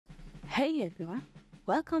Hey everyone,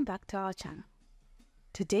 welcome back to our channel.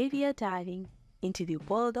 Today we are diving into the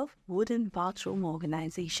world of wooden bathroom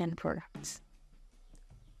organization products.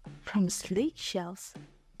 From sleek shelves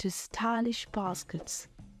to stylish baskets,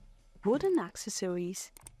 wooden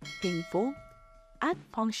accessories bring warmth and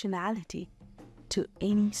functionality to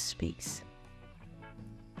any space.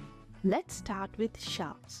 Let's start with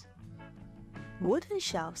shelves. Wooden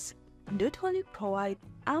shelves not only provide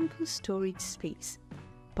ample storage space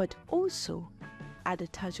but also add a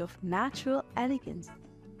touch of natural elegance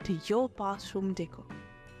to your bathroom decor.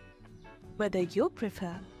 Whether you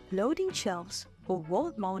prefer floating shelves or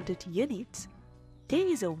wall-mounted units, there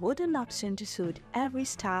is a wooden option to suit every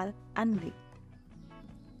style and need.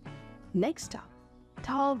 Next up,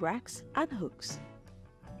 towel racks and hooks.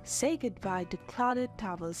 Say goodbye to cluttered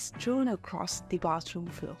towels strewn across the bathroom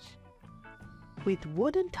floor. With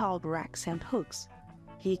wooden towel racks and hooks,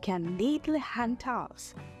 you can neatly hang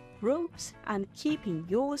towels, ropes, and keeping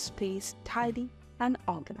your space tidy and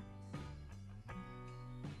organized.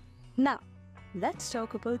 Now, let's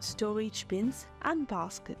talk about storage bins and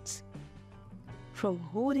baskets. From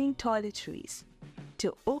hoarding toiletries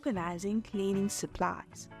to organizing cleaning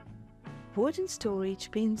supplies, wooden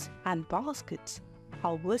storage bins and baskets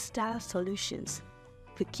are versatile solutions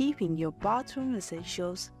for keeping your bathroom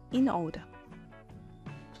essentials in order.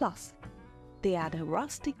 Plus, they add a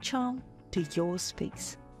rustic charm to your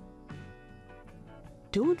space.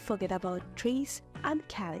 Don't forget about trays and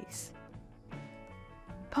caddies.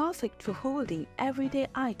 Perfect for holding everyday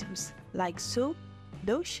items like soap,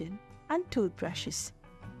 lotion, and toothbrushes.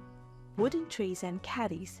 Wooden trays and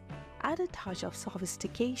caddies add a touch of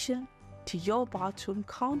sophistication to your bathroom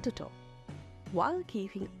countertop while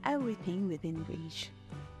keeping everything within reach.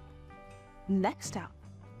 Next up,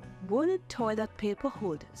 wooden toilet paper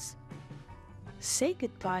holders. Say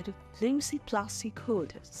goodbye to flimsy plastic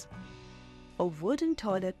holders. A wooden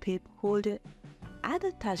toilet paper holder adds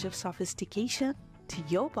a touch of sophistication to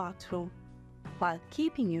your bathroom while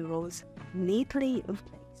keeping your rolls neatly in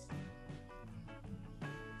place.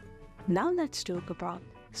 Now let's talk about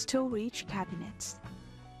storage cabinets.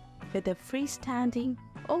 Whether freestanding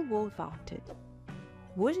or wall-mounted,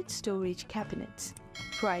 wooden storage cabinets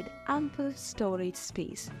provide ample storage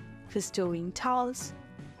space for storing towels,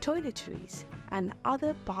 toiletries, and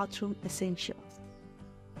other bathroom essentials,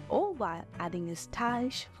 all while adding a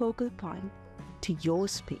stylish focal point to your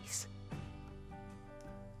space.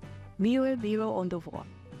 Mirror, mirror on the wall,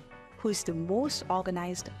 who is the most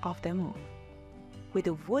organized of them all? With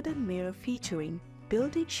a wooden mirror featuring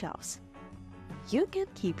built-in shelves, you can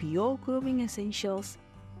keep your grooming essentials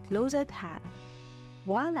close at hand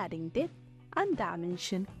while adding depth and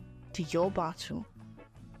dimension to your bathroom.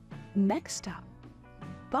 Next up,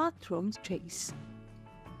 bathroom trays.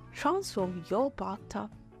 Transform your bathtub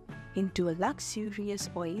into a luxurious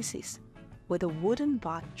oasis with a wooden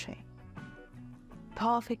bath tray.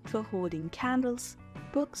 Perfect for holding candles,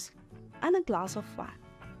 books, and a glass of wine.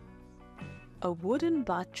 A wooden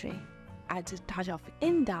bath tray adds a touch of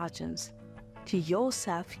indulgence to your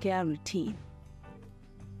self-care routine.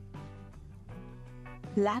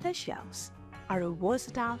 Ladder shelves are a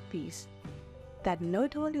versatile piece that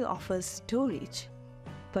not only offers storage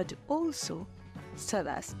but also serve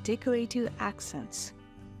as decorative accents.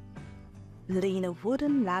 Lean a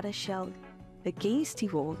wooden ladder shelf against the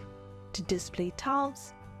wall to display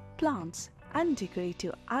towels, plants, and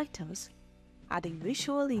decorative items, adding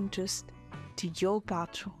visual interest to your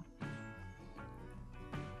bathroom.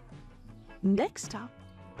 Next up,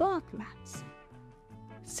 bath mats.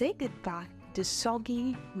 Say goodbye to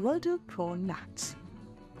soggy, mildew-prone mats.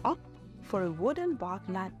 Opt for a wooden bath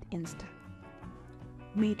mat instead.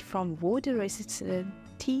 Made from water-resistant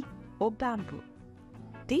teak or bamboo,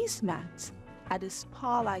 these mats add a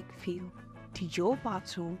spa-like feel to your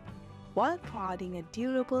bathroom while providing a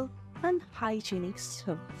durable and hygienic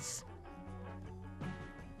service.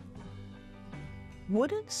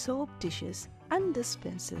 Wooden soap dishes and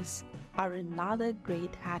dispensers are another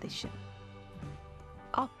great addition.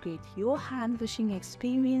 Upgrade your hand-washing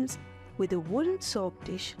experience with a wooden soap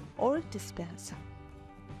dish or dispenser.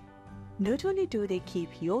 Not only do they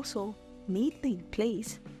keep your soap neatly in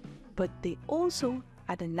place, but they also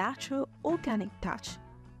add a natural organic touch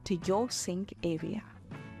to your sink area.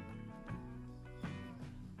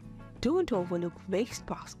 Don't overlook waste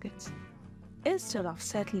baskets. Instead of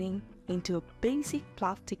settling into a basic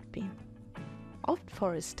plastic bin, opt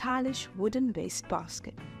for a stylish wooden waste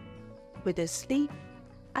basket with a sleek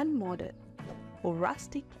and modern, or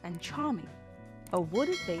rustic and charming. A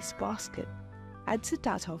wooden waste basket adds a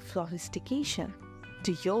touch of sophistication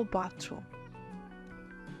to your bathroom.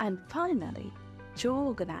 And finally, drawer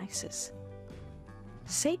organizers.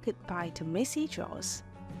 Say goodbye to messy drawers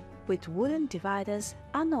with wooden dividers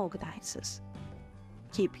and organizers.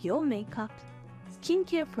 Keep your makeup,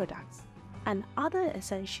 skincare products, and other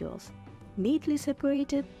essentials neatly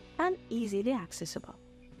separated and easily accessible.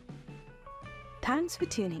 Thanks for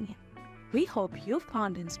tuning in. We hope you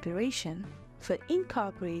found inspiration for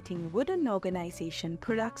incorporating wooden organization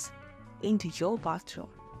products into your bathroom.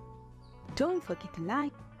 Don't forget to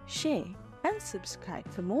like, share, and subscribe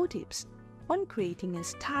for more tips on creating a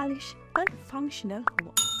stylish and functional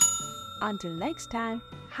home. Until next time,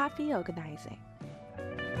 happy organizing!